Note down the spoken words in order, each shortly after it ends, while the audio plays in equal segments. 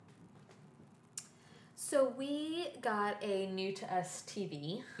So we got a new to us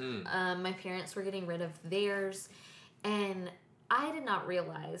TV. My parents were getting rid of theirs, and I did not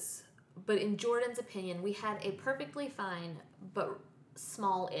realize, but in Jordan's opinion, we had a perfectly fine but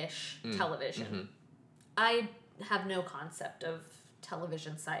small-ish television. I have no concept of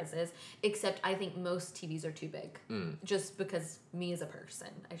television sizes, except I think most TVs are too big. Just because me as a person,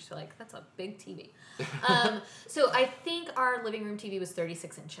 I just feel like that's a big TV. So I think our living room TV was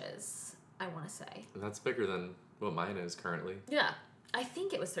 36 inches, I want to say. That's bigger than what mine is currently. Yeah, I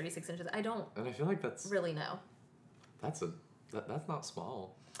think it was 36 inches. I don't And I feel like that's know. That's not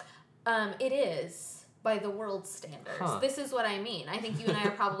small. It is by the world standards. This is what I mean. I think you and I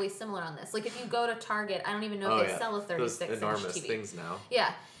are probably similar on this. Like if you go to Target, I don't even know if they sell a 36 inch TV. Those enormous things now.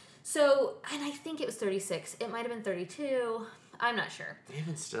 Yeah. So, and I think it was 36. It might have been 32. I'm not sure.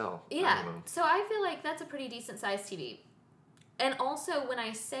 Even still. Yeah. So I feel like that's a pretty decent sized TV. And also, when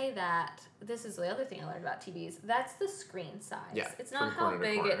I say that, this is the other thing I learned about TVs. That's the screen size. Yeah. It's not how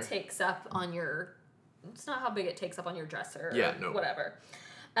big it takes up on your. It's not how big it takes up on your dresser. Yeah. Or no. whatever.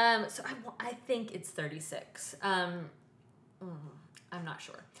 So I think it's 36. I'm not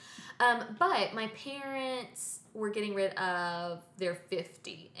sure. But my parents were getting rid of their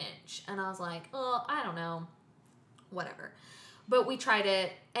 50 inch, and I was like, oh, I don't know, whatever. But we tried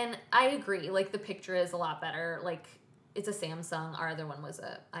it, and I agree. Like the picture is a lot better. Like it's a Samsung. Our other one was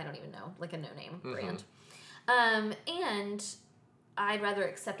I don't even know, like a no-name brand. And I'd rather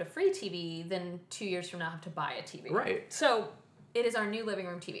accept a free TV than 2 years from now have to buy a TV. Right. So it is our new living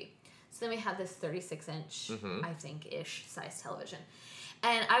room TV. So then we have this 36-inch, I think-ish size television.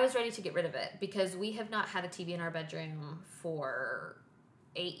 And I was ready to get rid of it because we have not had a TV in our bedroom for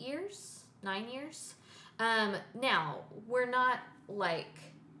 9 years. Now, we're not like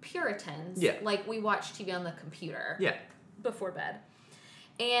Puritans. Yeah. Like we watch TV on the computer. Yeah. Before bed.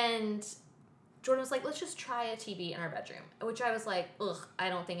 And Jordan was like, let's just try a TV in our bedroom. Which I was like, ugh, I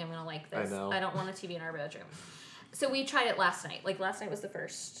don't think I'm going to like this. I know. I don't want a TV in our bedroom. So we tried it last night. Like last night was the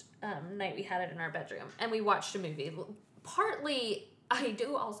first night we had it in our bedroom. And we watched a movie. Partly, I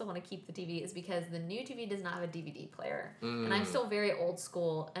do also want to keep the TV is because the new TV does not have a DVD player. And I'm still very old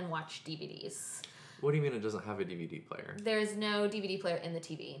school and watch DVDs. What do you mean it doesn't have a DVD player? There is no DVD player in the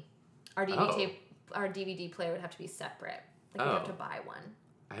TV. Our DVD player would have to be separate. Like we'd have to buy one.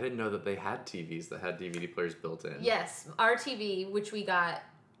 I didn't know that they had TVs that had DVD players built in. Yes, our TV, which we got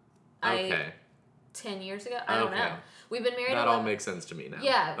 10 years ago. I don't know. We've been married. That all makes sense to me now.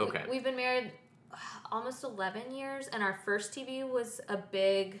 Yeah. Okay. We've been married almost 11 years, and our first TV was a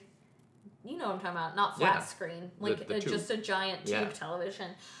big, you know what I'm talking about, not flat screen, like just a giant tube television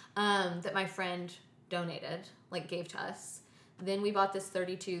that my friend donated, like gave to us. Then we bought this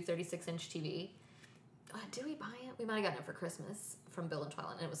 36-inch TV. Did we buy it? We might have gotten it for Christmas from Bill and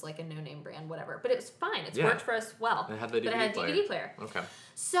Twyla, and it was like a no-name brand, whatever. But it was fine. It's worked for us well. It had the DVD player. Okay.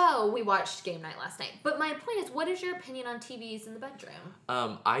 So we watched game night last night. But my point is, what is your opinion on TVs in the bedroom?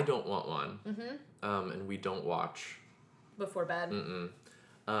 I don't want one. And we don't watch before bed.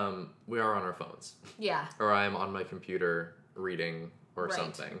 We are on our phones. Yeah. Or I am on my computer reading or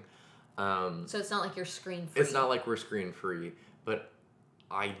something. So it's not like you're screen free. It's not like we're screen free, but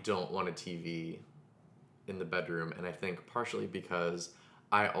I don't want a TV in the bedroom, and I think partially because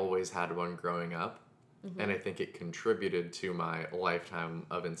I always had one growing up, and I think it contributed to my lifetime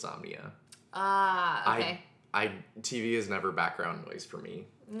of insomnia. Okay. TV is never background noise for me.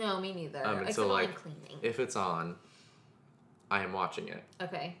 No, me neither. And so like, cleaning. If it's on, I am watching it.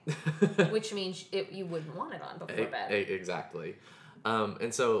 Okay. Which means you wouldn't want it on before bed. Exactly.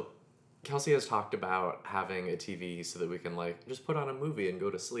 And so Kelsey has talked about having a TV so that we can like just put on a movie and go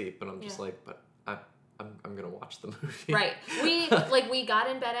to sleep, and I'm just like, but I'm gonna watch the movie. Right. We got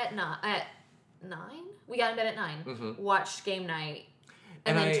in bed at 9. We got in bed at 9. Watched game night,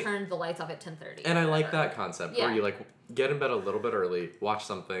 and then turned the lights off at 10:30. And I like that concept where you like get in bed a little bit early, watch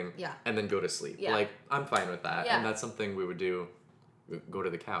something, and then go to sleep. Yeah. Like I'm fine with that, and that's something we would do. Go to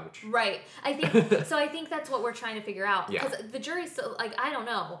the couch. Right. I think that's what we're trying to figure out. Yeah. Because the jury's still, like, I don't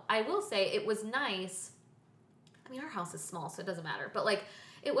know. I will say it was nice. I mean, our house is small, so it doesn't matter. But, like,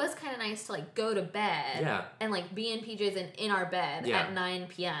 it was kind of nice to, like, go to bed and, like, be in PJs and in our bed at 9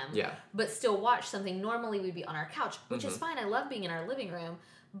 p.m. Yeah. But still watch something. Normally, we'd be on our couch, which is fine. I love being in our living room.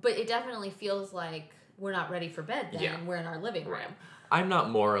 But it definitely feels like we're not ready for bed then. Yeah. We're in our living room. Right. I'm not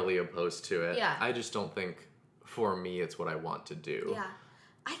morally opposed to it. Yeah. I just don't think, for me, it's what I want to do. Yeah.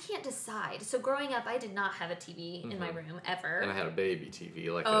 I can't decide. So growing up, I did not have a TV in my room ever. And I had a baby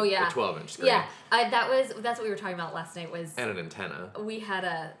TV, like a 12-inch screen. Yeah, that's what we were talking about last night was... And an antenna. We had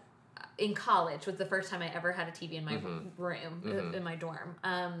in college was the first time I ever had a TV in my room, in my dorm.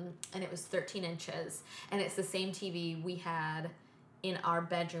 And it was 13 inches. And it's the same TV we had in our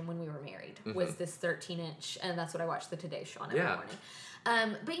bedroom when we were married, was this 13-inch. And that's what I watched the Today Show on every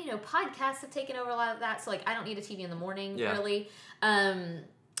morning. But, you know, podcasts have taken over a lot of that. So, like, I don't need a TV in the morning, really,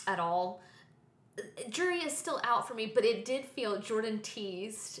 at all. Jury is still out for me, but it did feel, Jordan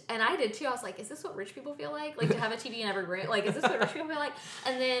teased, and I did too. I was like, is this what rich people feel like? Like, to have a TV in every room? Like, is this what rich people feel like?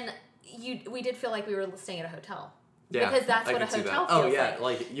 And then we did feel like we were staying at a hotel. Yeah, because that's what a hotel feels like.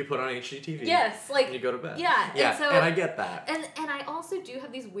 Like you put on HGTV. Yes, like, and you go to bed. Yeah, and I get that. And I also do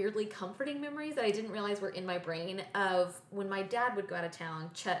have these weirdly comforting memories that I didn't realize were in my brain of when my dad would go out of town,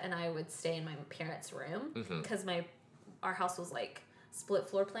 Chet and I would stay in my parents' room because our house was like split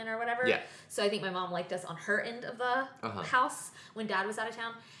floor plan or whatever. Yeah. So I think my mom liked us on her end of the house when dad was out of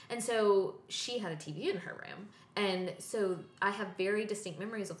town. And so she had a TV in her room. And so I have very distinct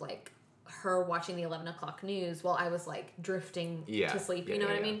memories of like her watching the 11 o'clock news while I was like drifting to sleep. You know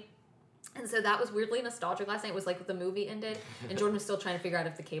what I mean? And so that was weirdly nostalgic last night. It was like the movie ended and Jordan was still trying to figure out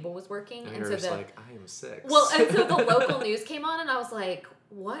if the cable was working. And so like, I am 6. Well, and so the local news came on and I was like,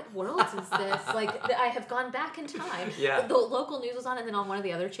 what world is this? Like, I have gone back in time. Yeah. The local news was on, and then on one of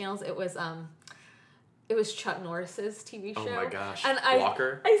the other channels, it was Chuck Norris's TV show. Oh my gosh. And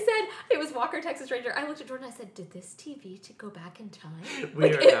Walker? I said, it was Walker, Texas Ranger. I looked at Jordan and I said, did this TV to go back in time?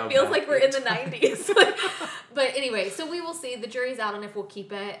 It feels like we're in the 90s. But anyway, so we will see. The jury's out on if we'll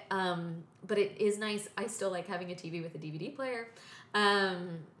keep it. But it is nice. I still like having a TV with a DVD player. I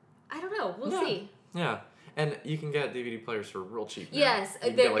don't know. We'll see. Yeah. And you can get DVD players for real cheap now. Yes,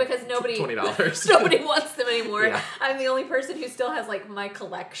 because nobody $20. Nobody wants them anymore. Yeah. I'm the only person who still has like my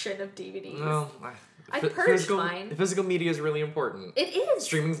collection of DVDs. No, I purged mine. Physical media is really important. It is.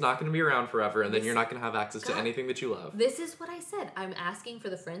 Streaming's not going to be around forever, and then you're not going to have access to anything that you love. This is what I said. I'm asking for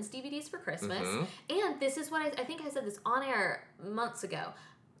the Friends DVDs for Christmas, and this is what I think I said this on air months ago.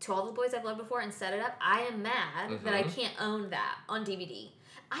 To all the boys I've loved before and set it up, I am mad that I can't own that on DVD.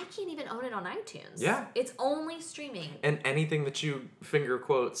 I can't even own it on iTunes. Yeah. It's only streaming. And anything that you finger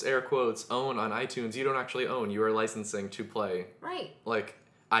quotes, air quotes, own on iTunes, you don't actually own. You are licensing to play. Right. Like,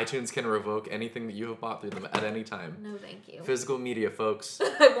 iTunes can revoke anything that you have bought through them at any time. No, thank you. Physical media, folks.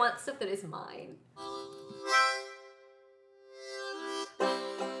 I want stuff that is mine.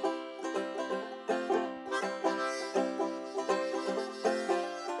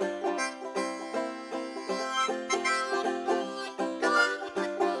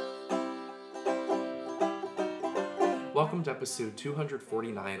 Welcome to episode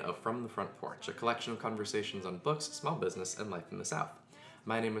 249 of From the Front Porch, a collection of conversations on books, small business, and life in the South.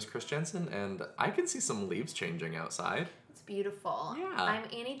 My name is Chris Jensen, and I can see some leaves changing outside. It's beautiful. Yeah. I'm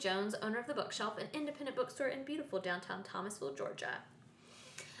Annie Jones, owner of The Bookshelf, an independent bookstore in beautiful downtown Thomasville, Georgia.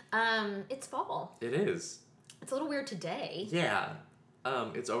 It's fall. It is. It's a little weird today. Yeah.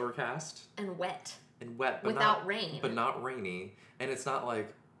 It's overcast. And wet. And wet, but without rain. But not rainy. And it's not,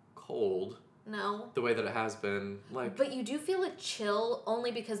 like, cold. No. The way that it has been, like... But you do feel a chill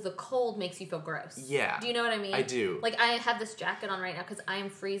only because the cold makes you feel gross. Yeah. Do you know what I mean? I do. Like, I have this jacket on right now because I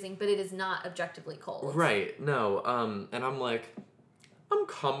am freezing, but it is not objectively cold. Right. No. And I'm like... I'm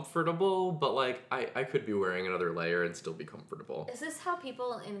comfortable, but, like, I could be wearing another layer and still be comfortable. Is this how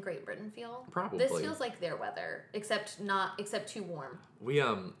people in Great Britain feel? Probably. This feels like their weather, except too warm.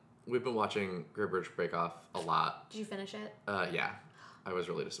 We've been watching Great British Bake Off a lot. Did you finish it? Yeah. I was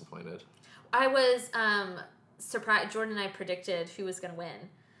really disappointed. I was surprised. Jordan and I predicted who was going to win.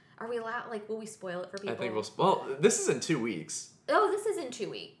 Are we allowed, like, will we spoil it for people? I think well, this is in 2 weeks. Oh, this is in 2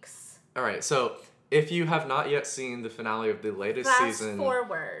 weeks. All right, so if you have not yet seen the finale of the latest season...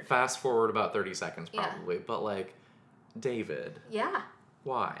 Fast forward about 30 seconds, probably. Yeah. But, like, David. Yeah.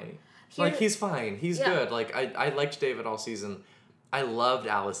 Why? Like, he's fine. He's good. Like, I liked David all season. I loved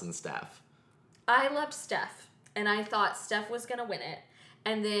Alice and Steph. I loved Steph. And I thought Steph was going to win it.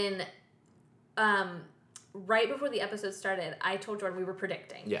 And then... right before the episode started, I told Jordan we were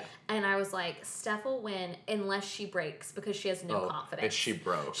predicting. Yeah. And I was like, Steph will win unless she breaks because she has no confidence. And she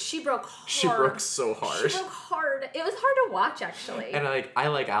broke. She broke hard. She broke so hard. She broke hard. It was hard to watch, actually. And I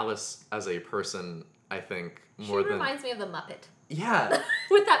like Alice as a person, I think, more than... She reminds me of the Muppet. Yeah.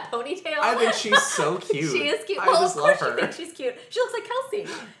 With that ponytail. I think she's so cute. She is cute. I well, just of course love her. You think she's cute. She looks like Kelsey.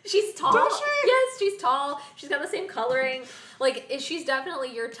 She's tall. Does she? Yes, she's tall. She's got the same coloring. Like, she's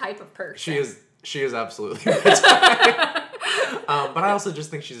definitely your type of person. She is absolutely my type. But I also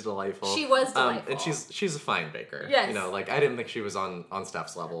just think she's delightful. She was delightful. And she's a fine baker. Yes. You know, like, I didn't think she was on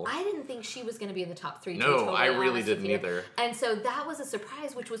Steph's level. I didn't think she was going to be in the top 3. No, totally I really honest didn't with you. either. And so that was a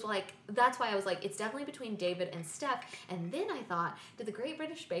surprise, which was like, that's why I was like, it's definitely between David and Steph. And then I thought, did the Great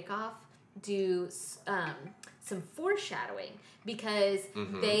British Bake Off do some foreshadowing because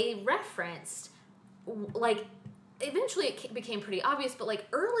they referenced, like, eventually it became pretty obvious, but like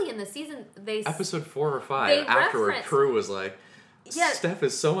early in the season, episode 4 or 5 afterward, Prue was like, Steph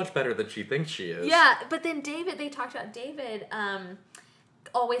is so much better than she thinks she is. Yeah, but then they talked about David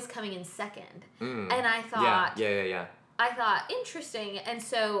always coming in second, and I thought, I thought interesting, and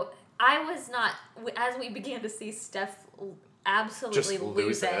so I was not, as we began to see Steph absolutely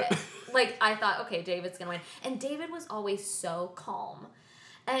lose it. Like, I thought, okay, David's gonna win, and David was always so calm.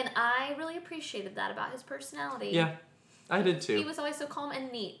 And I really appreciated that about his personality. Yeah, I did too. He was always so calm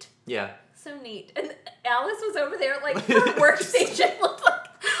and neat. Yeah. So neat. And Alice was over there, like, her workstation looked like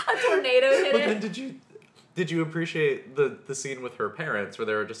a tornado hit it. But then did you appreciate the scene with her parents where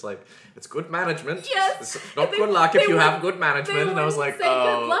they were just like, it's good management. Yes. It's not good luck if you have good management. And I was like,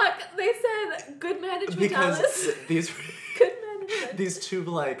 good luck. They said good management, Alice. These... Good management. These two,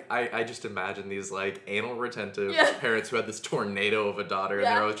 like, I just imagine these, like, anal retentive parents who had this tornado of a daughter, and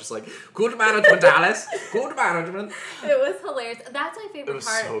they're always just like, good management, Alice, good management. It was hilarious. That's my favorite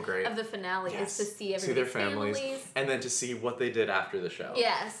part so great. of the finale, is to see their families. And then to see what they did after the show.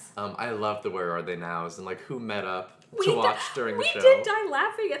 Yes. I love the Where Are They Nows, and, like, who met up to watch during the show. We did die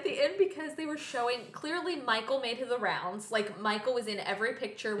laughing at the end because they were showing, clearly Michael made the rounds. Like, Michael was in every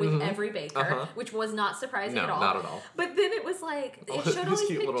picture with every baker, which was not surprising at all. No, not at all. But then it was like, it showed all these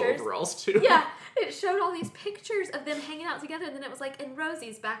cute pictures. Little overalls too. Yeah, it showed all these pictures of them hanging out together, and then it was like, and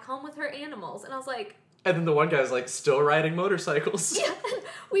Rosie's back home with her animals. And I was like... And then the one guy's like, still riding motorcycles. Yeah, and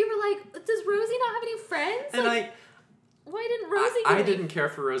we were like, does Rosie not have any friends? And like, why didn't Rosie I didn't care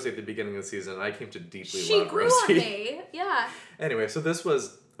for Rosie at the beginning of the season. I came to deeply love Rosie. She grew on me. Yeah. Anyway, so this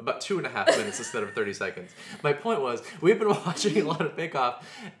was about 2.5 minutes instead of 30 seconds. My point was, we've been watching a lot of Bake Off,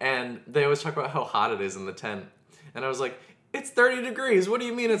 and they always talk about how hot it is in the tent. And I was like, it's 30 degrees. What do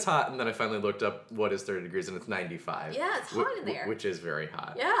you mean it's hot? And then I finally looked up what is 30 degrees, and it's 95. Yeah, it's hot in there. Which is very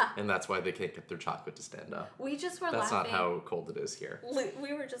hot. Yeah. And that's why they can't get their chocolate to stand up. We just were laughing. That's not how cold it is here.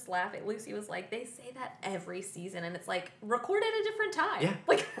 We were just laughing. Lucy was like, they say that every season, and it's like, record at a different time. Yeah.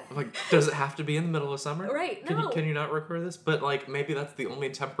 Like, does it have to be in the middle of summer? Right, Can you not record this? But, like, maybe that's the only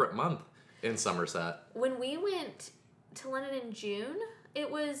temperate month in Somerset. When we went to London in June, it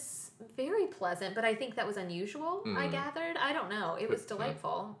was very pleasant, but I think that was unusual, I gathered. I don't know. It was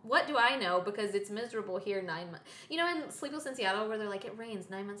delightful. What do I know? Because it's miserable here 9 months. You know, in Sleepless in Seattle, where they're like, it rains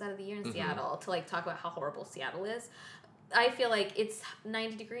 9 months out of the year in Seattle, to, like, talk about how horrible Seattle is. I feel like it's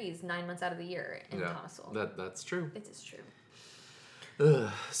 90 degrees 9 months out of the year in Thomasville. That's true. It is true.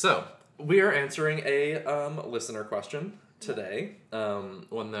 So, we are answering a listener question today.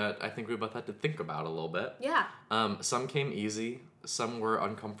 One that I think we both had to think about a little bit. Yeah. Some came easy. Some were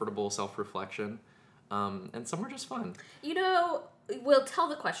uncomfortable self-reflection. And some were just fun. You know, we'll tell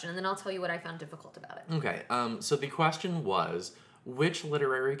the question, and then I'll tell you what I found difficult about it. Okay. So the question was, which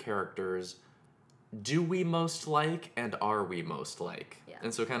literary characters do we most like, and are we most like? Yeah.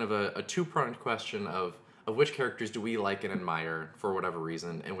 And so kind of a two-pronged question of which characters do we like and admire for whatever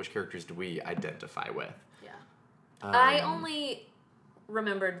reason, and which characters do we identify with? Yeah. I only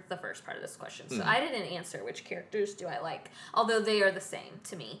remembered the first part of this question, so I didn't answer which characters do I like, although they are the same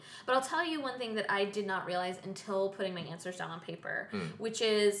to me. But I'll tell you one thing that I did not realize until putting my answers down on paper, which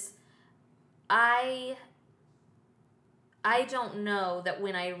is I don't know that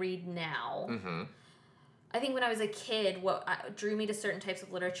when I read now, I think when I was a kid, what drew me to certain types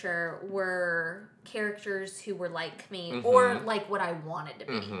of literature were characters who were like me, or like what I wanted to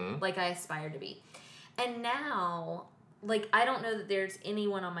be, like I aspired to be. And now, like, I don't know that there's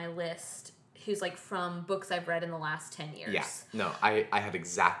anyone on my list who's, like, from books I've read in the last 10 years. Yeah. No, I had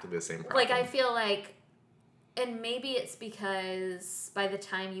exactly the same problem. Like, I feel like, and maybe it's because by the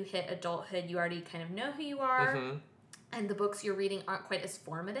time you hit adulthood, you already kind of know who you are, and the books you're reading aren't quite as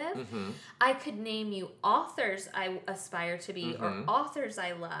formative. I could name you authors I aspire to be, or authors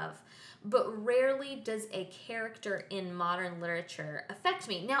I love, but rarely does a character in modern literature affect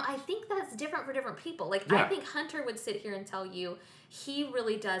me. Now, I think that's different for different people. Like, I think Hunter would sit here and tell you he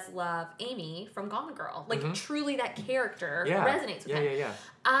really does love Amy from Gone Girl. Like, truly that character resonates with him. Yeah.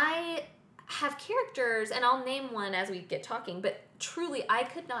 I have characters, and I'll name one as we get talking, but truly I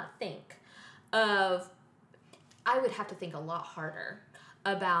could not think of... I would have to think a lot harder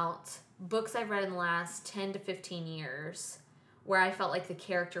about books I've read in the last 10 to 15 years where I felt like the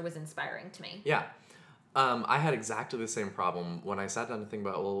character was inspiring to me. Yeah. I had exactly the same problem when I sat down to think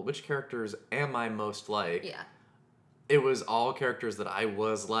about, well, which characters am I most like? Yeah. It was all characters that I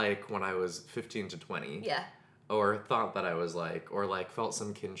was like when I was 15 to 20. Yeah. Or thought that I was like, or like felt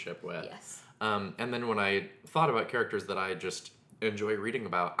some kinship with. Yes. And then when I thought about characters that I just enjoy reading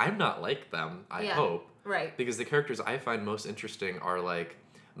about, I'm not like them, I hope. Right. Because the characters I find most interesting are like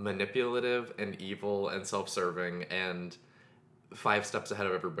manipulative and evil and self-serving and 5 steps ahead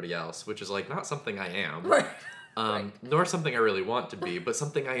of everybody else, which is like not something I am. Right. Nor something I really want to be, but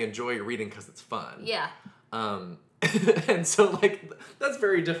something I enjoy reading because it's fun. Yeah. And so, like, that's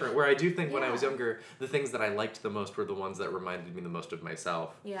very different. Where I do think when I was younger, the things that I liked the most were the ones that reminded me the most of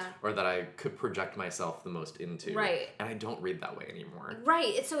myself. Yeah. Or that I could project myself the most into. Right. And I don't read that way anymore.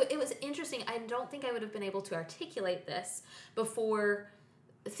 Right. So it was interesting. I don't think I would have been able to articulate this before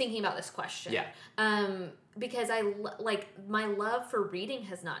thinking about this question. Yeah. Because my love for reading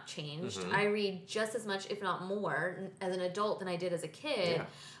has not changed. Mm-hmm. I read just as much, if not more, as an adult than I did as a kid. Yeah.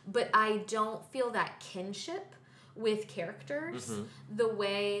 But I don't feel that kinship with characters the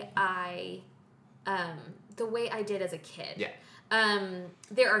way I did as a kid. Yeah.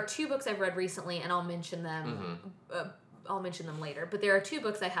 There are 2 books I've read recently, and I'll mention them. I'll mention them later. But there are 2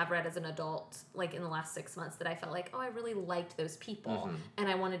 books I have read as an adult, like in the last 6 months, that I felt like, oh, I really liked those people, and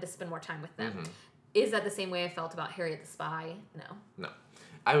I wanted to spend more time with them. Is that the same way I felt about Harriet the Spy? No.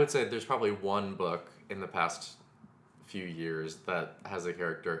 I would say there's probably one book in the past few years that has a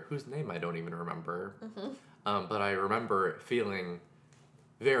character whose name I don't even remember. But I remember feeling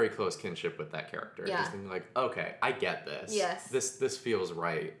very close kinship with that character. Yeah. Just thinking like, okay, I get this. Yes. This feels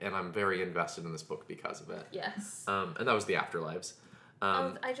right, and I'm very invested in this book because of it. Yes. And that was The Afterlives.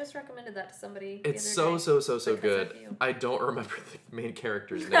 I just recommended that to somebody. It's the other day so good. I don't remember the main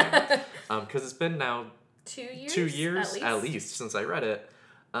character's name because it's been now 2 years. 2 years at least since I read it,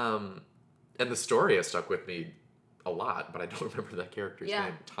 and the story has stuck with me a lot, but I don't remember that character's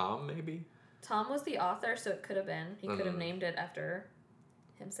name. Tom, maybe. Tom was the author, so it could have been. He could have named it after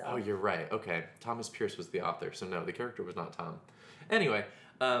himself. Oh, you're right. Okay. Thomas Pierce was the author, so no, the character was not Tom. Anyway,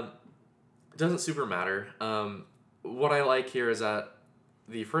 doesn't super matter. What I like here is that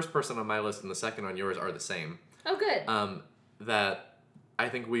the first person on my list and the second on yours are the same. Oh, good. That I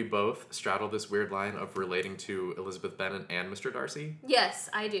think we both straddle this weird line of relating to Elizabeth Bennet and Mr. Darcy. Yes,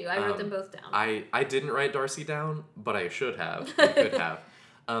 I do. I wrote them both down. I didn't write Darcy down, but I should have. I could have.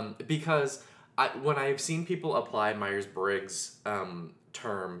 Because when I've seen people apply Myers-Briggs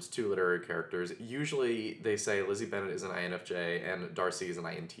terms to literary characters, usually they say Lizzie Bennet is an INFJ and Darcy is an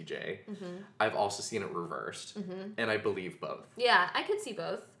INTJ. I've also seen it reversed, and I believe both. Yeah, I could see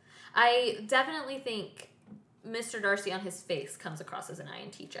both. I definitely think Mr. Darcy on his face comes across as an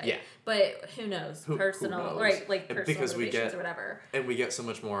INTJ. Yeah. But who knows? Who knows? Right, like personal because motivations or whatever. And we get so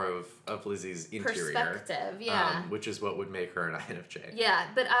much more of Lizzie's interior. Perspective, yeah. Which is what would make her an INFJ. Yeah,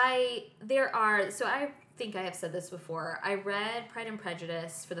 but so I think I have said this before. I read Pride and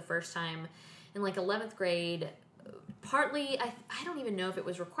Prejudice for the first time in like 11th grade. Partly, I don't even know if it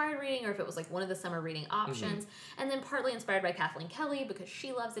was required reading or if it was like one of the summer reading options. And then partly inspired by Kathleen Kelly because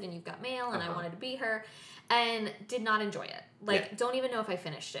she loves it and You've Got Mail and I wanted to be her. And did not enjoy it. Don't even know if I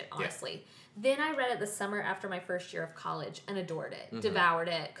finished it, honestly. Yeah. Then I read it the summer after my first year of college and adored it. Devoured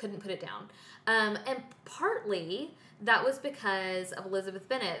it. Couldn't put it down. And partly, that was because of Elizabeth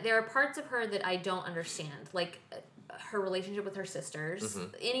Bennet. There are parts of her that I don't understand. Like her relationship with her sisters.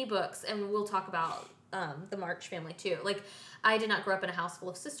 Any books. And we'll talk about the March family too. Like, I did not grow up in a house full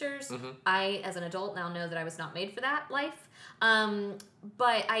of sisters. I, as an adult, now know that I was not made for that life.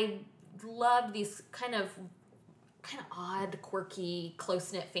 But I loved these kind of odd, quirky,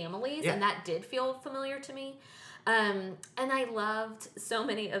 close-knit families, and that did feel familiar to me. And I loved so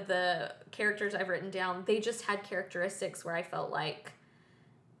many of the characters I've written down. They just had characteristics where I felt like,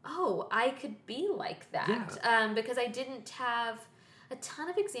 oh, I could be like that. Yeah. Because I didn't have a ton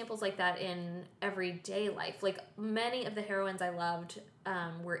of examples like that in everyday life. Like, many of the heroines I loved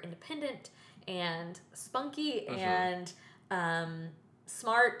were independent and spunky and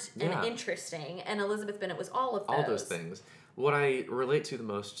smart and interesting, and Elizabeth Bennet was all of those. All those things. What I relate to the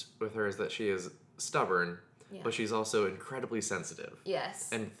most with her is that she is stubborn, but she's also incredibly sensitive. Yes.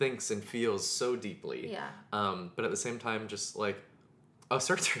 And thinks and feels so deeply. Yeah. But at the same time, just like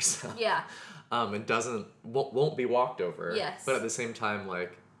asserts herself. Yeah. And won't be walked over. Yes. But at the same time,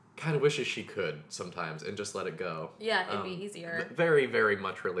 like, kind of wishes she could sometimes and just let it go. Yeah, it'd be easier. Very, very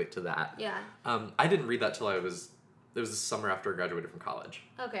much relate to that. Yeah. I didn't read that till it was the summer after I graduated from college.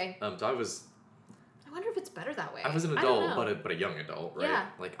 Okay. So I wonder if it's better that way. I was an adult, but a young adult, right? Yeah.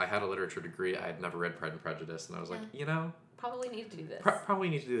 Like, I had a literature degree. I had never read Pride and Prejudice, and I was like, probably need to do this. Probably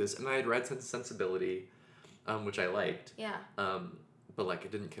need to do this. And I had read Sense and Sensibility, which I liked. Yeah. But, like,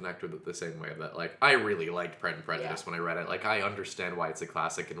 it didn't connect with it the same way that, like, I really liked Pride and Prejudice when I read it. Like, I understand why it's a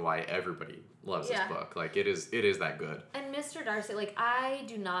classic and why everybody loves this book. Like, it is that good. And Mr. Darcy, like, I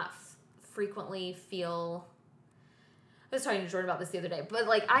do not frequently feel... I was talking to Jordan about this the other day, but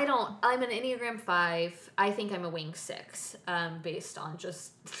like I'm an Enneagram 5. I think I'm a wing 6, based on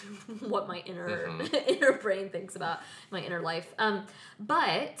just what my inner brain thinks about my inner life.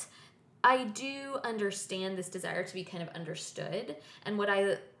 But I do understand this desire to be kind of understood, and what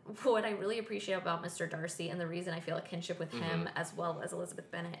I really appreciate about Mr. Darcy, and the reason I feel a kinship with him as well as Elizabeth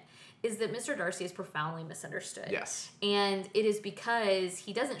Bennet, is that Mr. Darcy is profoundly misunderstood. Yes. And it is because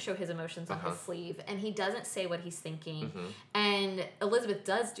he doesn't show his emotions on his sleeve, and he doesn't say what he's thinking, and Elizabeth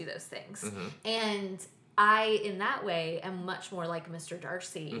does do those things. And I, in that way, am much more like Mr.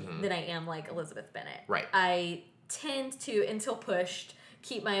 Darcy than I am like Elizabeth Bennet. Right. I tend to, until pushed,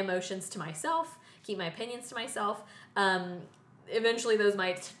 keep my emotions to myself, keep my opinions to myself. Eventually those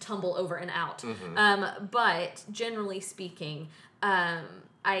might tumble over and out. But generally speaking,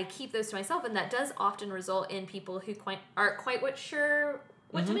 I keep those to myself, and that does often result in people who aren't quite sure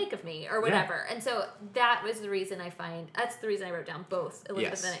what to make of me or whatever. Yeah. And so that's the reason I wrote down both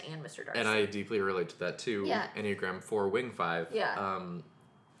Elizabeth Bennet and Mr. Darcy. And I deeply relate to that too. Yeah. Enneagram 4 Wing 5. Yeah.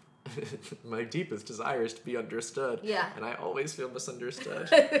 My deepest desire is to be understood. Yeah. And I always feel misunderstood.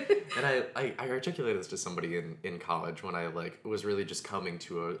 And I articulated this to somebody in college when I was really just coming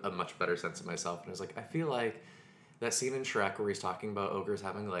to a much better sense of myself. And I was like, I feel like that scene in Shrek where he's talking about ogres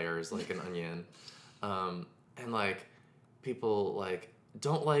having layers like an onion. And people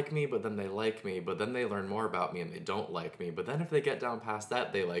don't like me, but then they like me, but then they learn more about me and they don't like me. But then if they get down past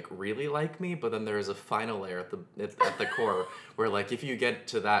that, they really like me, but then there's a final layer at the core where if you get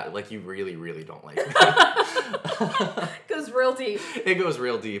to that, you really, really don't like me. Goes real deep. It goes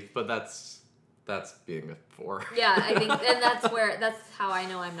real deep, but that's being a 4. Yeah, I think, and that's how I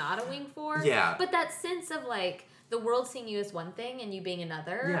know I'm not a wing 4. Yeah. But that sense of the world seeing you as one thing and you being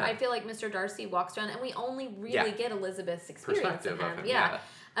another. Yeah. I feel like Mr. Darcy walks around, and we only really get Elizabeth's experience of him. Yeah.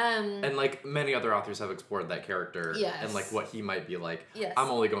 And many other authors have explored that character and what he might be like. Yes. I'm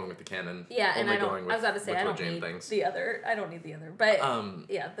only going with the canon. Yeah, and I was about to say I don't need the other. But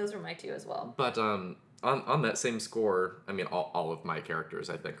yeah, those were my 2 as well. But on that same score, I mean all of my characters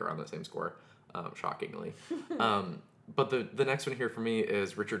I think are on the same score, shockingly. But the next one here for me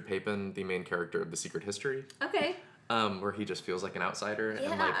is Richard Papin, the main character of The Secret History. Okay. Where he just feels like an outsider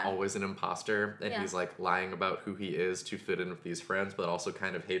and always an imposter, and he's lying about who he is to fit in with these friends, but also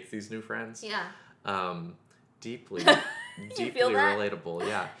kind of hates these new friends. Yeah. Deeply relatable.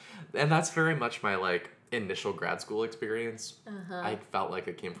 Yeah. And that's very much my initial grad school experience. I felt like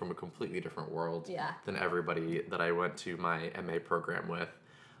it came from a completely different world than everybody that I went to my MA program with.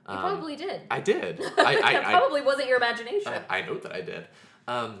 You probably did. I did. That probably wasn't your imagination. I know that I did.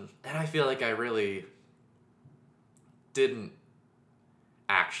 And I feel like I really didn't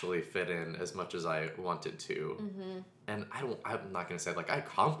actually fit in as much as I wanted to. And I'm not going to say I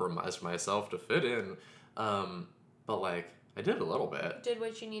compromised myself to fit in. But I did a little bit. Did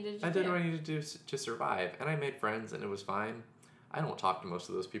what you needed to do. I did what I needed to do to survive. And I made friends and it was fine. I don't talk to most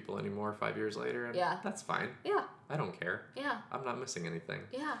of those people anymore 5 years later. And that's fine. Yeah. I don't care. Yeah. I'm not missing anything.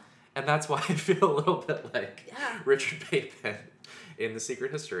 Yeah. And that's why I feel a little bit like Richard Papin in The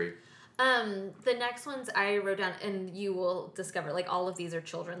Secret History. The next ones I wrote down, and you will discover, all of these are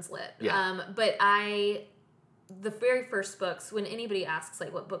children's lit. Yeah. But the very first books, when anybody asks,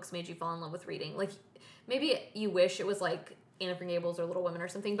 what books made you fall in love with reading, maybe you wish it was, Anne of Green Gables or Little Women or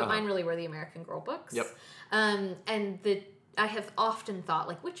something, but mine really were the American Girl books. Yep. And I have often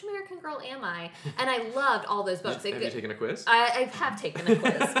thought, which American Girl am I? And I loved all those books. Have you taken a quiz? I have taken a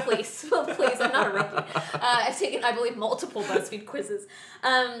quiz, please. Well, please, I'm not a rookie. I've taken, I believe, multiple BuzzFeed quizzes.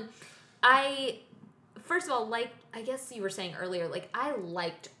 First of all, I guess you were saying earlier, I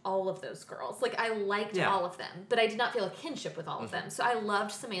liked all of those girls. I liked all of them, but I did not feel a kinship with all of them. So I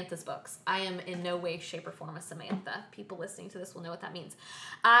loved Samantha's books. I am in no way, shape, or form a Samantha. People listening to this will know what that means.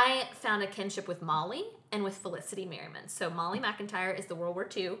 I found a kinship with Molly and with Felicity Merriman. So Molly McIntyre is the World War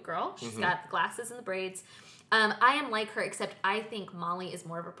II girl. She's got the glasses and the braids. I am like her, except I think Molly is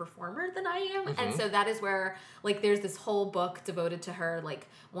more of a performer than I am. And so that is where, there's this whole book devoted to her,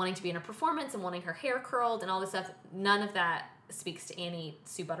 wanting to be in a performance and wanting her hair curled and all this stuff. None of that speaks to Annie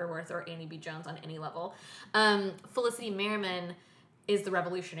Sue Butterworth or Annie B. Jones on any level. Felicity Merriman is the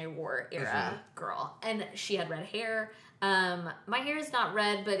Revolutionary War era girl, and she had red hair. My hair is not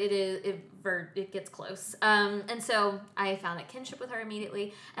red, but it gets close. And so I found a kinship with her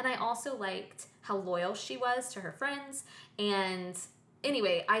immediately, and I also liked how loyal she was to her friends. And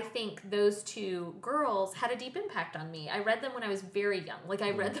anyway, I think those 2 girls had a deep impact on me. I read them when I was very young. I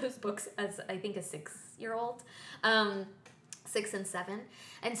read those books as, I think, a 6-year-old, 6 and 7.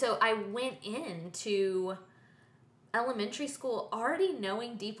 And so I went into elementary school already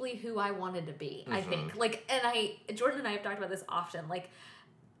knowing deeply who I wanted to be, I think. Like, and Jordan and I have talked about this often. Like,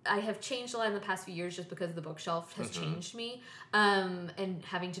 I have changed a lot in the past few years just because the bookshelf has changed me. And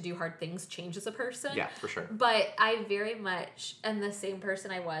having to do hard things changes a person. Yeah, for sure. But I very much am the same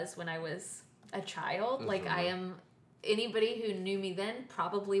person I was when I was a child. Like, I am... Anybody who knew me then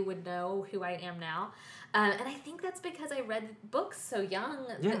probably would know who I am now. And I think that's because I read books so young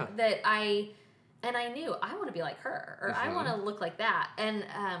that I knew I want to be like her, or I want to look like that. And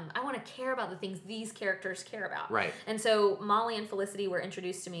I want to care about the things these characters care about. Right. And so Molly and Felicity were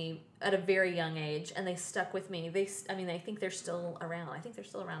introduced to me at a very young age, and they stuck with me. I think they're still around. I think they're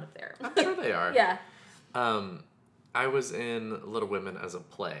still around up there. I'm sure they are. Yeah. I was in Little Women as a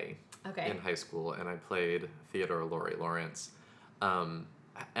play. Okay. In high school, and I played Theodore Laurie Lawrence. And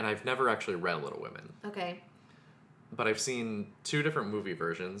I've never actually read Little Women. Okay. But I've seen 2 different movie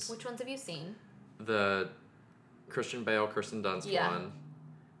versions. Which ones have you seen? The Christian Bale, Kirsten Dunst one,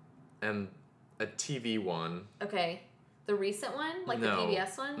 and a TV one. Okay. The recent one? Like the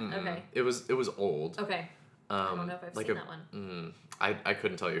PBS one? Mm-mm. Okay. It was old. Okay. I don't know if I've seen that one. I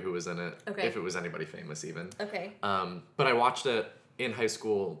couldn't tell you who was in it. Okay. If it was anybody famous even. Okay. But I watched it in high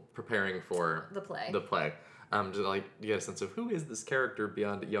school preparing for the play. To like get a sense of who is this character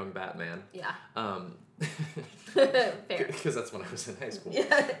beyond young Batman. Yeah. Fair. Fair. Because that's when I was in high school.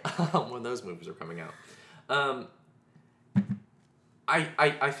 Yeah. When those movies were coming out.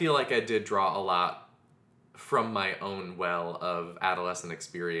 I feel like I did draw a lot from my own well of adolescent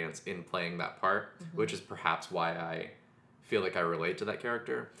experience in playing that part, which is perhaps why I feel like I relate to that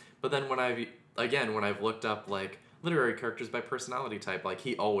character. But then when I've looked up like literary characters by personality type, like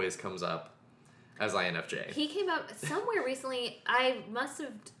he always comes up as INFJ. He came up somewhere recently. I must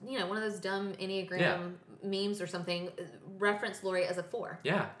have, one of those dumb Enneagram memes or something, referenced Laurie as a 4.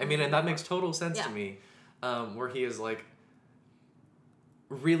 Yeah, I mean, and that makes total sense to me, where he is like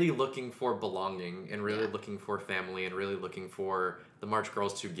really looking for belonging and really looking for family and really looking for the March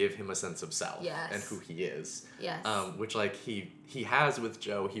Girls to give him a sense of self and who he is. Yes. Which like he has with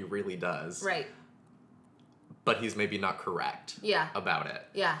Joe, he really does. Right. But he's maybe not correct about it.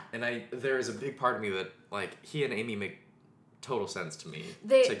 Yeah. And there is a big part of me that, like, he and Amy make total sense to me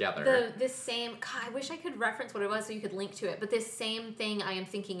together. This same... God, I wish I could reference what it was so you could link to it. But this same thing I am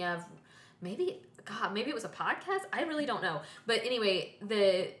thinking of, maybe it was a podcast? I really don't know. But anyway,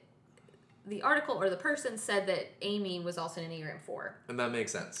 the article or the person said that Amy was also an Enneagram 4. And that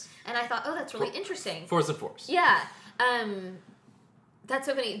makes sense. And I thought, oh, that's really interesting. 4s and 4s. Yeah. That's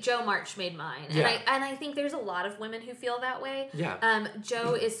so funny. Jo March made mine. And I think there's a lot of women who feel that way. Yeah.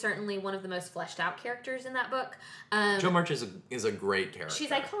 Jo is certainly one of the most fleshed out characters in that book. Jo March is a great character.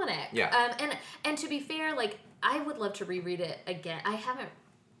 She's iconic. Yeah. And to be fair, like, I would love to reread it again. I haven't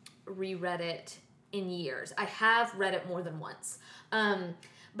reread it in years. I have read it more than once.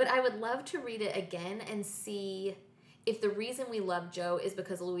 But I would love to read it again and see if the reason we love Jo is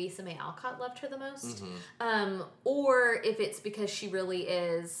because Louisa May Alcott loved her the most, or if it's because she really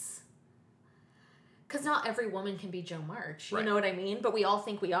is... Because not every woman can be Jo March, you know what I mean? But we all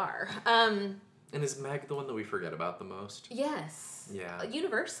think we are. And is Meg the one that we forget about the most? Yes. Yeah.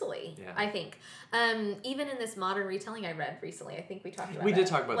 Universally, I think. Even in this modern retelling I read recently, I think we talked about it. We did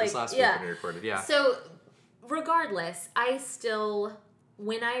talk about this last week when we recorded, So, regardless, I still,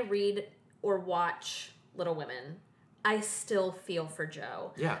 when I read or watch Little Women, I still feel for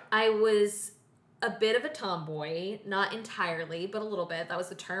Jo. Yeah. I was a bit of a tomboy, not entirely, but a little bit. That was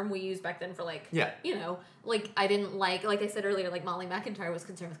the term we used back then for like, like I didn't like I said earlier, like Molly McIntyre was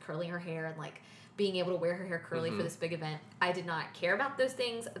concerned with curling her hair and like being able to wear her hair curly for this big event. I did not care about those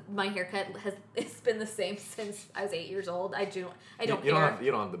things. My haircut it's been the same since I was 8 years old. I don't care.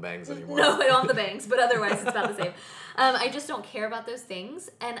 You don't have the bangs anymore. No, I don't have the bangs, but otherwise it's about the same. I just don't care about those things,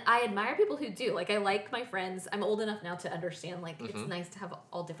 and I admire people who do. Like, I like my friends. I'm old enough now to understand, like, it's nice to have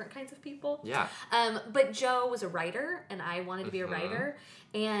all different kinds of people. Yeah. But Jo was a writer, and I wanted to be a writer,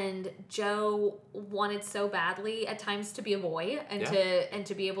 and Jo wanted so badly at times to be a boy and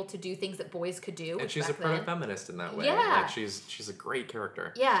to be able to do things that boys could do. And she's a proto-feminist in that way. Yeah. Like, she's a great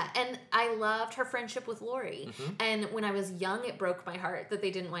character. Yeah, and I loved her friendship with Laurie. And when I was young, it broke my heart that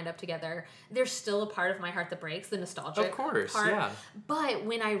they didn't wind up together. There's still a part of my heart that breaks, the nostalgic part. Yeah. But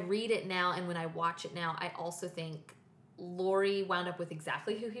when I read it now and when I watch it now, I also think Laurie wound up with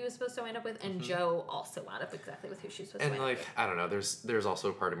exactly who he was supposed to wind up with, and Jo also wound up exactly with who she was supposed to wind up with. And, like, I don't know, there's also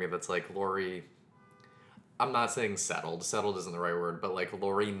a part of me that's like, Laurie... I'm not saying settled. Settled isn't the right word, but, like,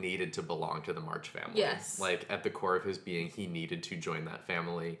 Laurie needed to belong to the March family. Yes. Like, at the core of his being, he needed to join that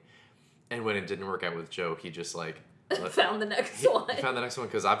family. And when it didn't work out with Jo, he just, like... Found the next one. He found the next one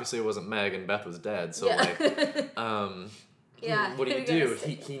because obviously it wasn't Meg and Beth was dead. So yeah. what do you do?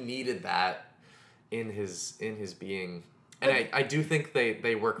 He needed that in his being. And I do think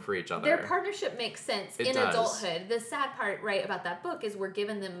they work for each other. Their partnership makes sense in does. adulthood. The sad part, right, about that book is we're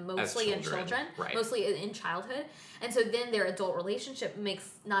given them mostly in children, right. mostly in childhood. And so then their adult relationship makes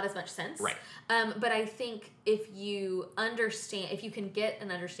not as much sense. Right. But I think if you can get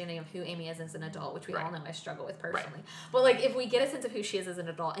an understanding of who Amy is as an adult, which we all know I struggle with personally. Right. But like if we get a sense of who she is as an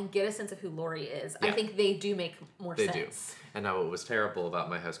adult and get a sense of who Laurie is, I think they do make more sense. They do. And now what was terrible about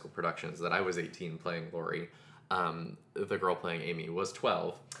my high school production is that I was 18 playing Laurie. The girl playing Amy was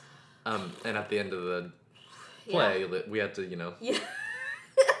 12. And at the end of the play, we had to, Yeah.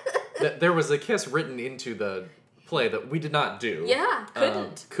 there was a kiss written into the play that we did not do. Yeah,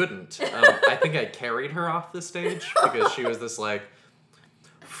 couldn't. I think I carried her off the stage because she was this,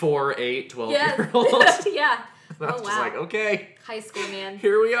 4, 8, 12-year-old. Yeah. And I was just like, okay. High school, man.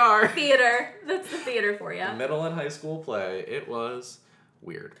 Here we are. Theater. That's the theater for you. Middle and high school play. It was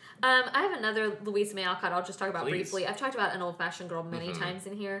weird. I have another Louisa May Alcott I'll just talk about briefly. I've talked about An Old-Fashioned Girl many times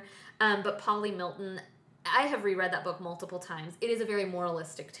in here. But Polly Milton, I have reread that book multiple times. It is a very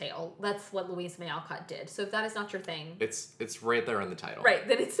moralistic tale. That's what Louisa May Alcott did. So if that is not your thing... It's right there in the title. Right,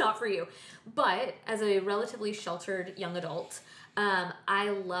 then it's not for you. But as a relatively sheltered young adult, I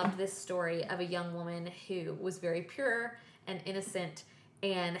loved this story of a young woman who was very pure and innocent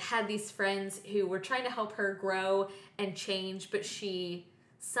and had these friends who were trying to help her grow and change, but she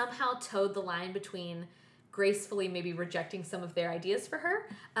somehow towed the line between gracefully maybe rejecting some of their ideas for her,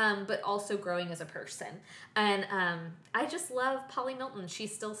 but also growing as a person. And I just love Polly Milton. She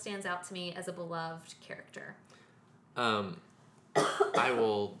still stands out to me as a beloved character. I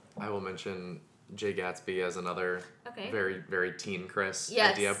will mention Jay Gatsby as another very, very teen Chris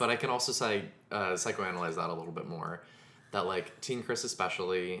idea, but I can also psychoanalyze that a little bit more. That teen Chris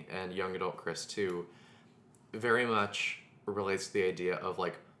especially, and young adult Chris too, very much relates to the idea of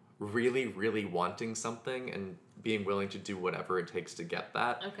really, really wanting something and being willing to do whatever it takes to get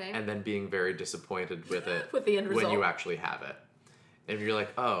that. Okay. And then being very disappointed with it with the end result. When you actually have it. And you're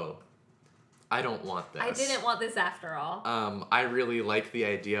like, oh, I don't want this. I didn't want this after all. I really like the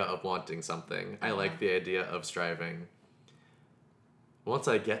idea of wanting something. I like the idea of striving. Once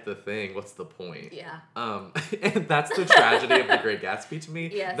I get the thing, what's the point? Yeah. And that's the tragedy of The Great Gatsby to me.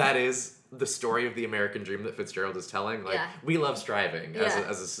 Yes. That is the story of the American dream that Fitzgerald is telling. We love striving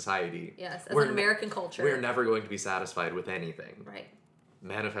as a society. Yes, as an American culture. We're never going to be satisfied with anything. Right.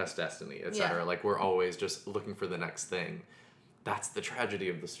 Manifest destiny, etc. Yeah. We're always just looking for the next thing. That's the tragedy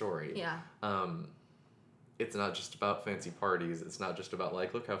of the story. Yeah. It's not just about fancy parties. It's not just about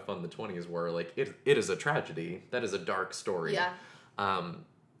look how fun the 20s were. It is a tragedy. That is a dark story. Yeah.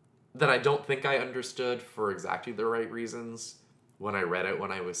 That I don't think I understood for exactly the right reasons when I read it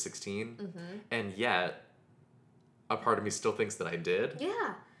when I was 16. Mm-hmm. And yet, a part of me still thinks that I did.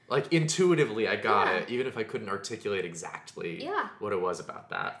 Yeah. Intuitively, I got it, even if I couldn't articulate exactly what it was about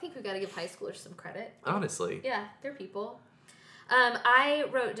that. I think we've got to give high schoolers some credit. Honestly. Yeah, they're people. I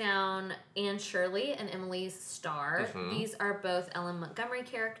wrote down Anne Shirley and Emily Starr. Mm-hmm. These are both Ellen Montgomery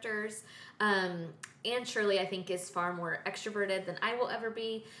characters. Anne Shirley, I think, is far more extroverted than I will ever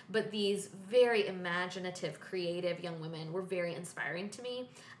be, but these very imaginative, creative young women were very inspiring to me.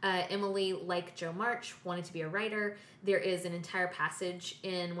 Emily, like Jo March, wanted to be a writer. There is an entire passage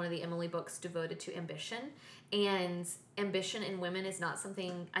in one of the Emily books devoted to ambition, and ambition in women is not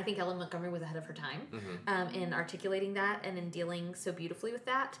something, I think Ellen Montgomery was ahead of her time in articulating that and in dealing so beautifully with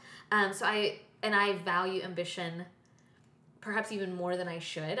that. So I value ambition perhaps even more than I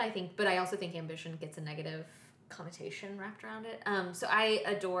should, I think, but I also think ambition gets a negative connotation wrapped around it. So I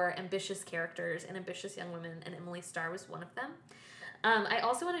adore ambitious characters and ambitious young women, and Emily Starr was one of them. I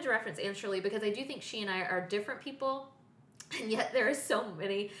also wanted to reference Anne Shirley because I do think she and I are different people, and yet there is so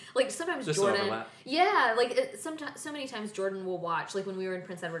many, sometimes just Jordan, overlap. Yeah, sometimes, so many times Jordan will watch, when we were in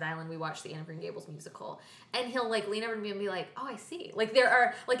Prince Edward Island, we watched the Anne of Green Gables musical, and he'll lean over to me and be like, oh, I see. There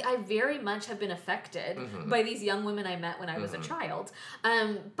are, I very much have been affected by these young women I met when I was a child.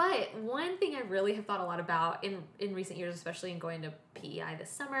 But one thing I really have thought a lot about in recent years, especially in going to PEI this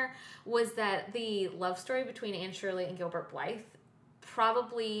summer, was that the love story between Anne Shirley and Gilbert Blythe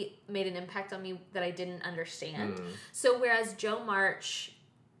probably made an impact on me that I didn't understand. So whereas Jo March,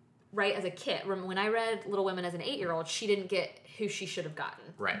 right, as a kid, when I read Little Women as an 8-year-old, she didn't get who she should have gotten.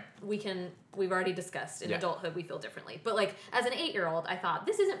 Right. We've already discussed in adulthood we feel differently. But as an 8-year-old, I thought,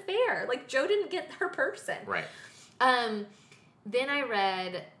 this isn't fair. Jo didn't get her person. Right. Then I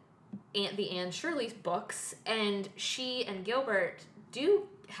read the Anne Shirley's books, and she and Gilbert do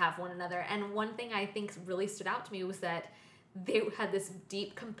have one another. And one thing I think really stood out to me was that they had this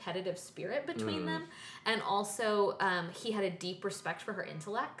deep competitive spirit between them, and also he had a deep respect for her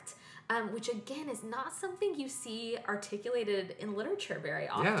intellect, which again is not something you see articulated in literature very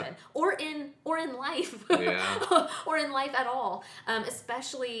often, or in life, or in life at all,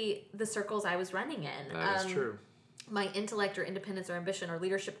 especially the circles I was running in. That is true. My intellect or independence or ambition or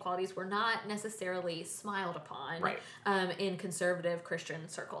leadership qualities were not necessarily smiled upon in conservative Christian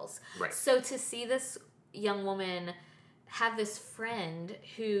circles. Right. So to see this young woman have this friend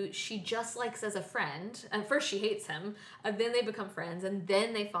who she just likes as a friend, and first she hates him, and then they become friends, and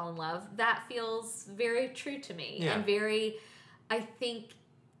then they fall in love, that feels very true to me. And very, I think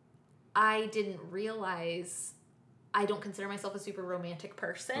I didn't realize I don't consider myself a super romantic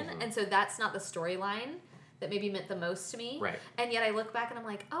person, and so that's not the storyline that maybe meant the most to me. Right. And yet I look back and I'm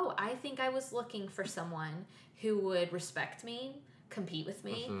like, oh, I think I was looking for someone who would respect me, compete with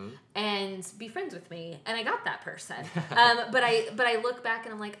me, and be friends with me, and I got that person. But I look back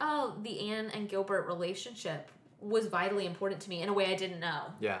and I'm like, oh, the Anne and Gilbert relationship was vitally important to me in a way I didn't know.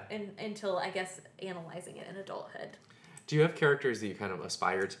 Yeah. Until I guess analyzing it in adulthood. Do you have characters that you kind of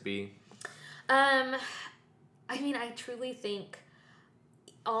aspire to be? I mean, I truly think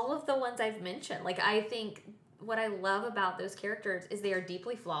all of the ones I've mentioned, like, I think what I love about those characters is they are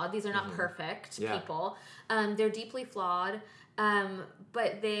deeply flawed. These are not perfect people. They're deeply flawed,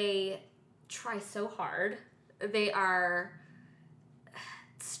 but they try so hard. They are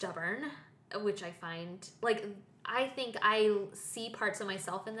stubborn, which I find, like, I think I see parts of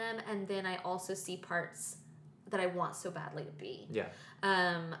myself in them, and then I also see parts that I want so badly to be. Yeah.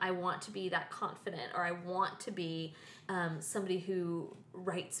 I want to be that confident, or I want to be somebody who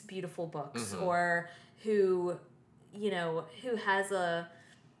writes beautiful books, or who, who has a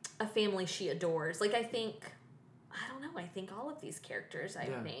family she adores. Like, I think all of these characters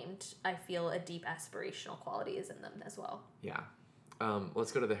I've named, I feel a deep aspirational quality is in them as well. Yeah.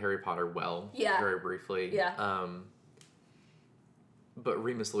 Let's go to the Harry Potter very briefly. Yeah. But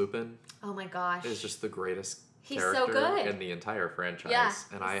Remus Lupin. Oh my gosh. Is just the greatest He's character so good. in the entire franchise. Yeah,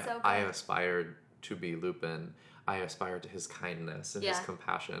 and I aspired to be Lupin. I aspired to his kindness and his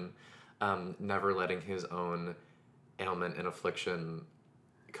compassion, never letting his own ailment and affliction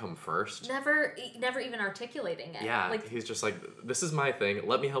come first. Never even articulating it. Yeah, like, he's just like, this is my thing,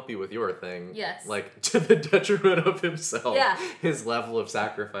 let me help you with your thing. Yes. Like, to the detriment of himself. Yeah. His level of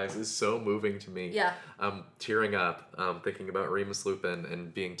sacrifice is so moving to me. Yeah. I'm tearing up thinking about Remus Lupin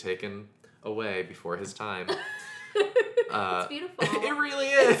and being taken away before his time. It's beautiful. It really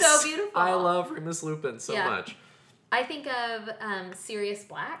is. It's so beautiful. I love Remus Lupin so much. I think of Sirius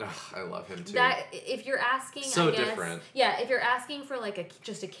Black. Ugh, I love him too. That if you're asking, so I guess, different. Yeah, if you're asking for like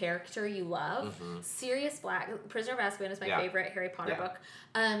just a character you love, Sirius Black, Prisoner of Azkaban is my favorite Harry Potter book.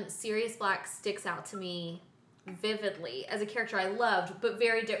 Sirius Black sticks out to me vividly as a character I loved, but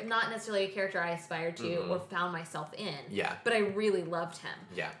very not necessarily a character I aspired to or found myself in. Yeah. But I really loved him.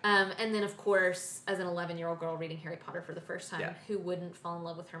 Yeah. And then of course, as an 11-year-old girl reading Harry Potter for the first time, who wouldn't fall in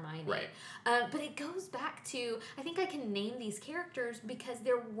love with Hermione? Right. But it goes back to, I think I can name these characters because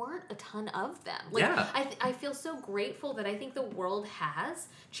there weren't a ton of them. Like, I feel so grateful that I think the world has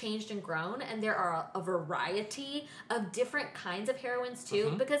changed and grown, and there are a variety of different kinds of heroines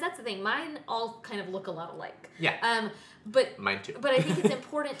too. Because that's the thing, mine all kind of look a lot alike. Yeah. But mine too. But I think it's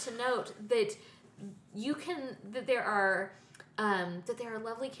important to note that there are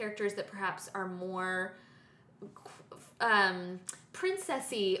lovely characters that perhaps are more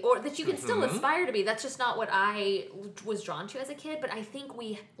princessy, or that you can still aspire to be. That's just not what I was drawn to as a kid. But I think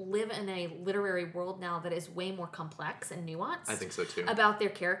we live in a literary world now that is way more complex and nuanced. I think so too. About their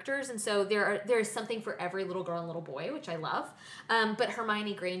characters, and so there is something for every little girl and little boy, which I love. But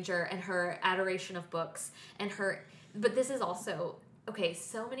Hermione Granger and her adoration of books but this is also, okay,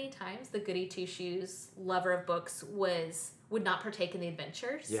 so many times the goody two-shoes lover of books would not partake in the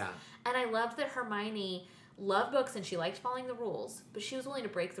adventures. Yeah. And I loved that Hermione loved books and she liked following the rules, but she was willing to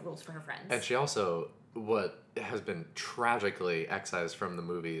break the rules for her friends. And she also, what has been tragically excised from the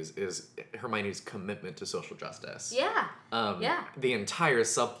movies is Hermione's commitment to social justice. Yeah. The entire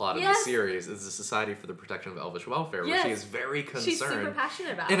subplot of the series is the Society for the Protection of Elvish Welfare, where she is very concerned. She's super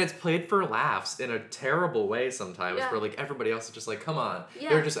passionate about. And it's played for laughs in a terrible way sometimes, where like everybody else is just like, come on,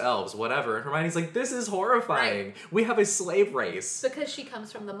 they're just elves, whatever. And Hermione's like, this is horrifying. Right. We have a slave race. Because she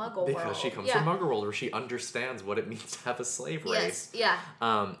comes from the Muggle world. Because she comes from Muggle world, where she understands what it means to have a slave race. Yeah.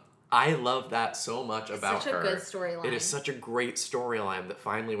 I love that so much about her. Such a good storyline. It is such a great storyline that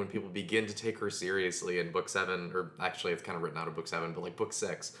finally when people begin to take her seriously in book 7, or actually it's kind of written out of book 7, but like book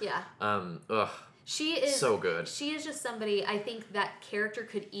 6. Yeah. She is so good. She is just somebody, I think that character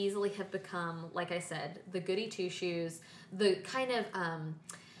could easily have become, like I said, the goody two-shoes, the kind of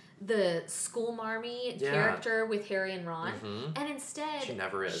the school marmy character with Harry and Ron, and instead she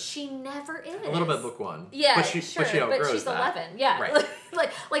never is. She never is. A little bit book one. Yeah, but she outgrows but she's that. 11. Yeah, right.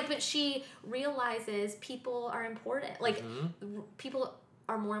 but she realizes people are important. Like people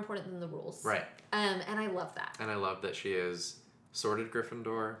are more important than the rules. Right. And I love that. And I love that she is sorted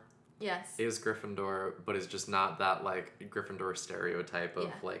Gryffindor. Yes. Is Gryffindor, but is just not that, like, Gryffindor stereotype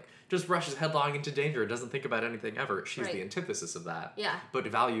of, like, just rushes headlong into danger, doesn't think about anything ever. She's the antithesis of that. Yeah. But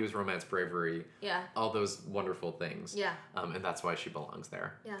values romance, bravery. Yeah. All those wonderful things. Yeah. And that's why she belongs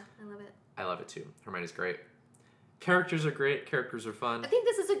there. Yeah, I love it. I love it, too. Hermione's great. Characters are great. Characters are fun. I think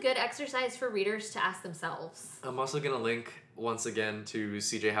this is a good exercise for readers to ask themselves. I'm also going to link, once again, to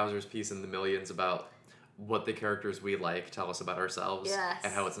C.J. Hauser's piece in The Millions about what the characters we like tell us about ourselves. Yes.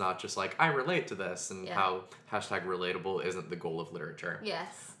 And how it's not just like, I relate to this, and how #relatable isn't the goal of literature.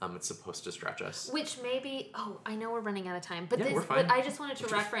 Yes. It's supposed to stretch us. Which maybe, I know we're running out of time, but we're fine. But I just wanted to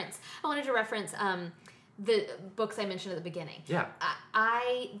reference, the books I mentioned at the beginning. Yeah.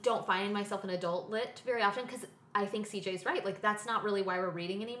 I don't find myself an adult lit very often because I think CJ's right. Like, that's not really why we're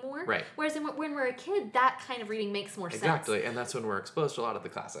reading anymore. Right. Whereas when we're a kid, that kind of reading makes more sense. Exactly, and that's when we're exposed to a lot of the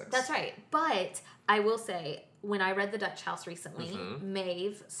classics. That's right. But I will say, when I read The Dutch House recently,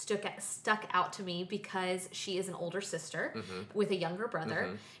 Maeve stuck out to me because she is an older sister with a younger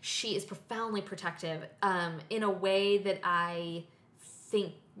brother. She is profoundly protective in a way that I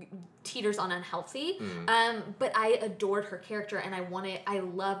think teeters on unhealthy. But I adored her character, and I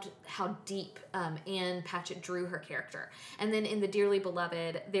loved how deep Anne Patchett drew her character. And then in The Dearly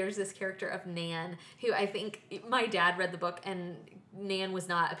Beloved, there's this character of Nan, who I think my dad read the book, and Nan was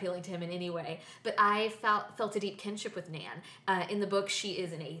not appealing to him in any way, but I felt a deep kinship with Nan. In the book, she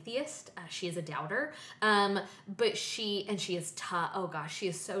is an atheist. She is a doubter. But she is tough. Oh gosh, she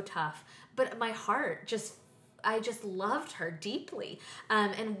is so tough. But my heart I just loved her deeply,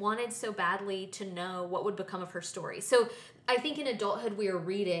 and wanted so badly to know what would become of her story. So I think in adulthood we are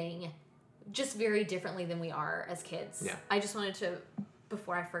reading just very differently than we are as kids. Yeah. I just wanted to,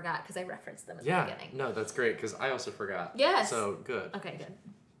 before I forgot, because I referenced them at the beginning. No, that's great, because I also forgot. Yes. So, good. Okay, good.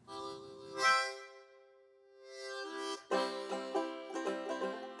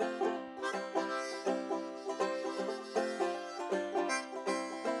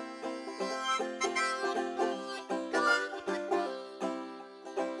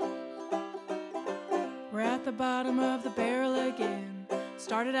 Bottom of the barrel again.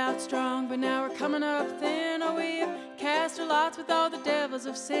 Started out strong, but now we're coming up thin. Oh, we've cast our lots with all the devils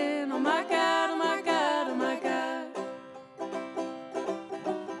of sin. Oh my God, oh my God, oh my God.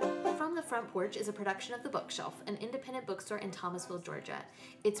 From the Front Porch is a production of The Bookshelf, an independent bookstore in Thomasville, Georgia.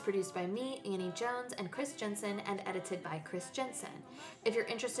 It's produced by me, Annie Jones, and Chris Jensen, and edited by Chris Jensen. If you're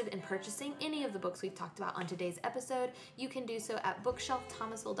interested in purchasing any of the books we've talked about on today's episode, you can do so at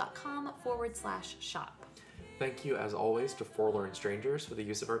bookshelfthomasville.com/shop. Thank you, as always, to Forlorn Strangers for the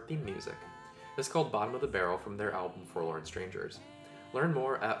use of our theme music. It's called Bottom of the Barrel from their album Forlorn Strangers. Learn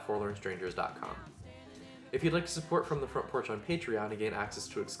more at forlornstrangers.com. If you'd like to support From the Front Porch on Patreon and gain access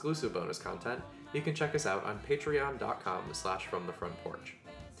to exclusive bonus content, you can check us out on patreon.com/fromthefrontporch.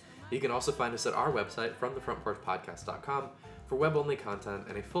 You can also find us at our website, fromthefrontporchpodcast.com, for web-only content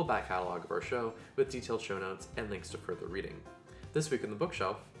and a full back catalog of our show with detailed show notes and links to further reading. This week in the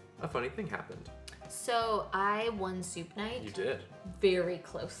bookshelf, a funny thing happened. So I won soup night. You did. Very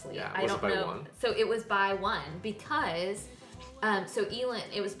closely. Yeah, I was don't it by know. one? So it was by one because, so Elin,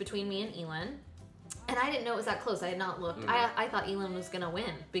 it was between me and Elin, and I didn't know it was that close. I had not looked. I thought Elin was gonna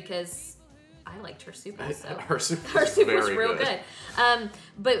win because I liked her soup also. Her soup was real good.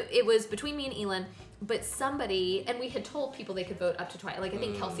 But it was between me and Elin. But somebody, and we had told people they could vote up to twice. Like I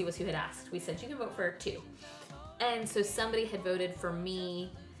think Kelsey was who had asked. We said you can vote for 2, and so somebody had voted for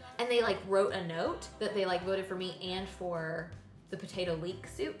me. And they wrote a note that they voted for me and for the potato leek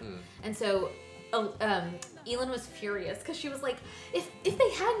soup. And so Elin was furious because she was like, if they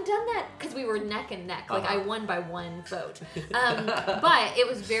hadn't done that, because we were neck and neck. I won by 1 vote. But it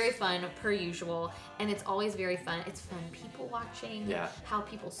was very fun, per usual. And it's always very fun. It's fun people watching. Yeah. How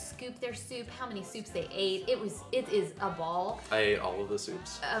people scoop their soup, how many soups they ate. It is a ball. I ate all of the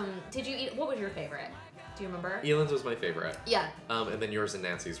soups. Did you eat, what was your favorite? Do you remember? Elin's was my favorite. Yeah. And then yours and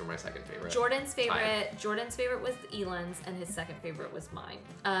Nancy's were my second favorite. Jordan's favorite was Elin's, and his second favorite was mine.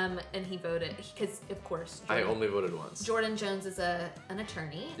 And he voted because, of course, I only voted once. Jordan Jones is an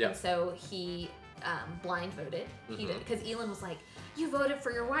attorney, Yep. and so he blind voted. He did because Elin was like, you voted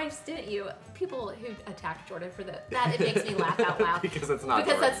for your wives, didn't you? People who attack Jordan for that, it makes me laugh out loud. Because that's not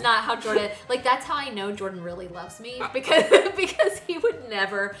Because Jordan. that's not how Jordan, like, that's how I know Jordan really loves me. Because he would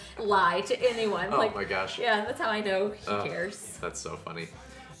never lie to anyone. Oh like, my gosh. Yeah, that's how I know he cares. That's so funny.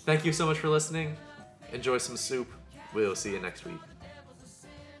 Thank you so much for listening. Enjoy some soup. We'll see you next week.